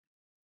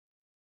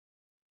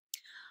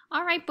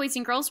All right, boys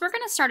and girls, we're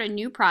going to start a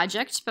new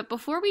project, but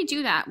before we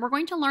do that, we're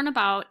going to learn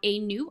about a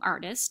new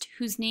artist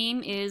whose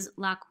name is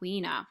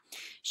Lakwena.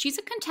 She's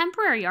a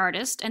contemporary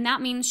artist, and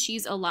that means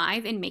she's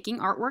alive and making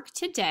artwork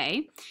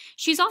today.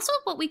 She's also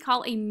what we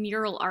call a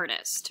mural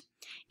artist.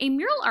 A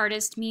mural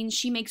artist means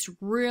she makes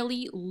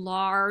really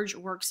large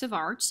works of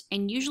art,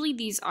 and usually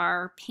these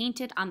are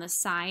painted on the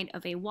side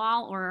of a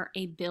wall or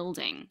a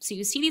building. So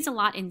you see these a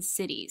lot in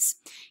cities.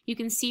 You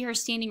can see her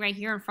standing right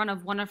here in front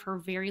of one of her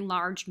very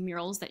large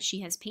murals that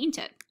she has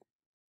painted.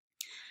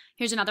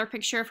 Here's another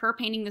picture of her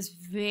painting this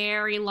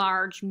very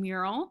large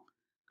mural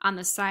on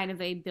the side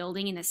of a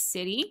building in a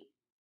city.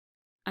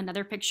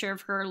 Another picture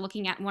of her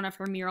looking at one of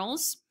her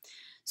murals.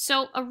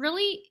 So a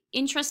really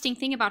interesting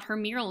thing about her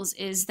murals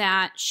is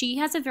that she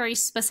has a very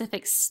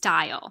specific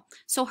style.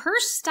 So her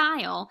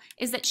style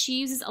is that she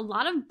uses a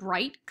lot of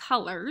bright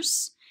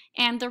colors,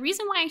 and the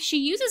reason why she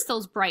uses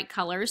those bright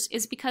colors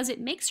is because it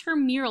makes her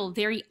mural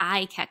very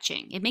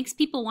eye-catching. It makes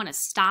people want to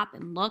stop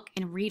and look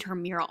and read her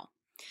mural.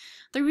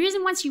 The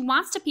reason why she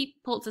wants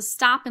people to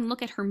stop and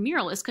look at her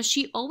mural is because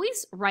she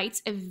always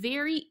writes a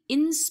very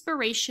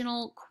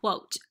inspirational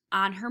quote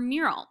on her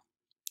mural.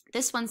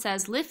 This one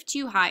says, "Lift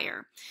you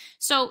higher."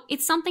 So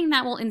it's something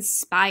that will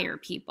inspire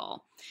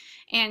people.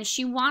 And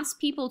she wants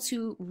people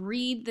to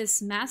read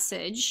this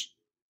message.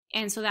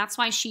 And so that's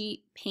why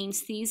she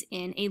paints these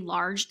in a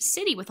large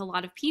city with a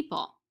lot of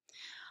people.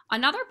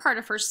 Another part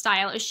of her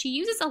style is she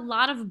uses a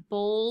lot of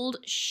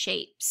bold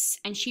shapes.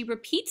 And she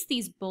repeats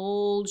these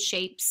bold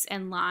shapes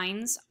and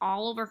lines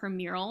all over her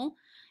mural.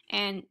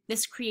 And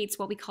this creates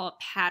what we call a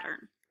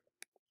pattern.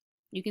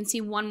 You can see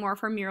one more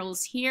of her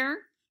murals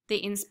here. The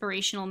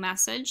inspirational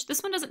message.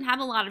 This one doesn't have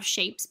a lot of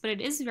shapes, but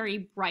it is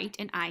very bright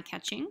and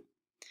eye-catching.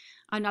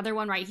 Another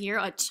one right here,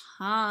 a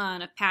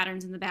ton of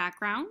patterns in the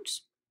background.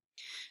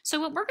 So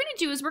what we're going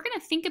to do is we're going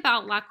to think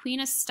about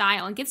Lakwena's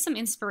style and get some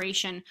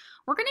inspiration.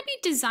 We're going to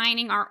be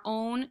designing our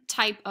own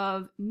type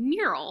of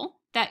mural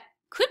that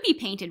could be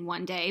painted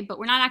one day, but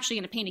we're not actually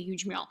going to paint a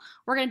huge mural.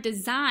 We're going to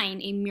design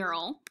a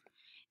mural,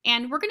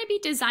 and we're going to be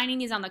designing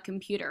these on the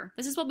computer.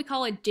 This is what we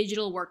call a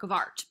digital work of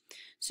art.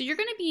 So you're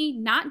going to be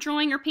not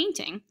drawing or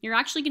painting. You're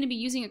actually going to be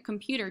using a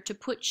computer to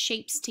put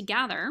shapes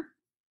together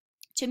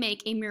to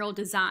make a mural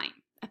design,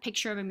 a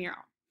picture of a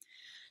mural.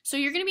 So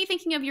you're going to be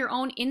thinking of your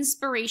own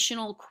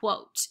inspirational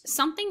quote,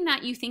 something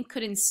that you think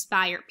could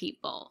inspire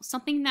people,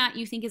 something that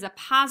you think is a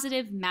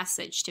positive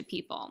message to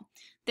people.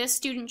 This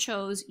student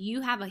chose, "You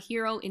have a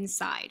hero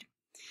inside."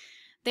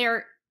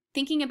 They're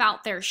thinking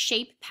about their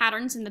shape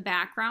patterns in the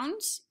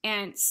background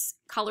and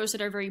colors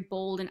that are very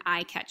bold and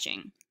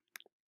eye-catching.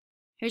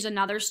 Here's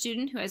another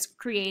student who has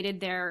created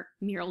their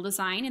mural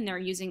design, and they're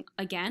using,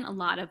 again, a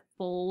lot of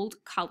bold,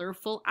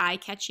 colorful,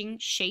 eye-catching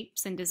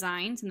shapes and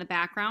designs in the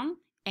background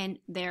and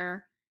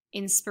their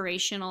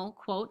inspirational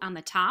quote on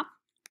the top.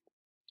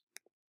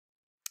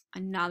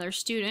 Another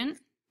student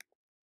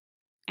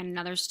and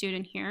another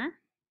student here.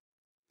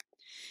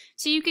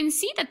 So you can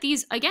see that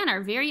these, again,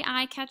 are very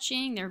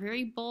eye-catching. They're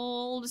very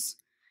bold.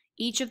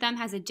 Each of them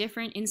has a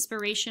different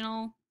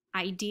inspirational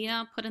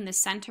idea put in the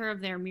center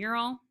of their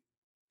mural.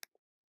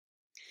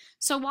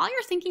 So while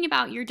you're thinking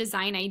about your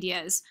design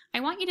ideas, I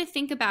want you to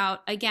think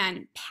about,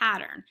 again,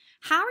 pattern.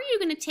 How are you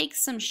going to take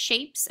some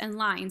shapes and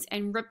lines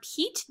and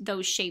repeat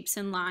those shapes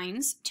and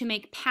lines to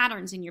make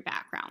patterns in your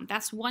background?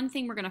 That's one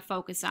thing we're going to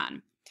focus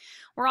on.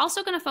 We're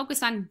also going to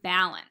focus on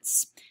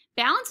balance.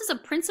 Balance is a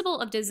principle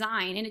of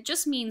design, and it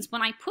just means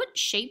when I put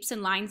shapes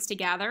and lines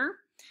together,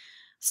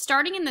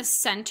 starting in the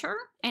center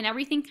and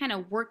everything kind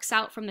of works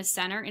out from the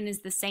center and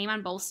is the same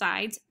on both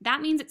sides, that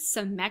means it's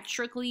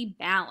symmetrically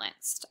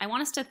balanced. I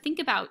want us to think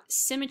about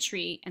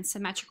symmetry and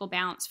symmetrical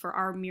balance for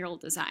our mural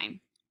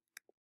design.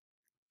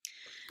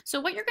 So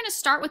what you're going to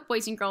start with,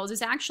 boys and girls,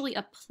 is actually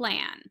a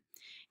plan.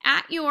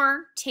 At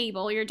your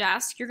table, your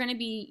desk, you're going to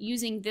be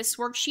using this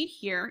worksheet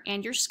here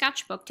and your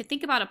sketchbook to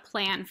think about a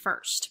plan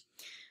first.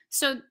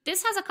 So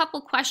this has a couple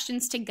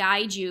questions to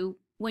guide you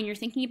when you're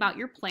thinking about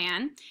your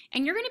plan,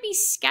 and you're going to be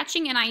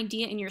sketching an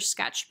idea in your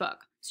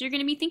sketchbook. So you're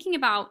going to be thinking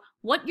about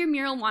what your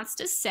mural wants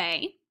to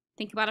say,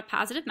 think about a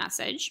positive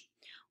message,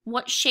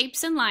 what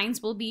shapes and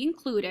lines will be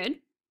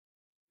included,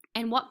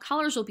 and what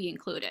colors will be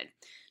included.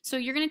 So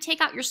you're going to take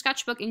out your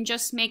sketchbook and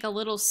just make a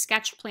little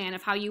sketch plan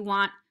of how you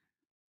want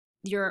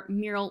your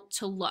mural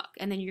to look,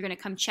 and then you're going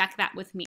to come check that with me.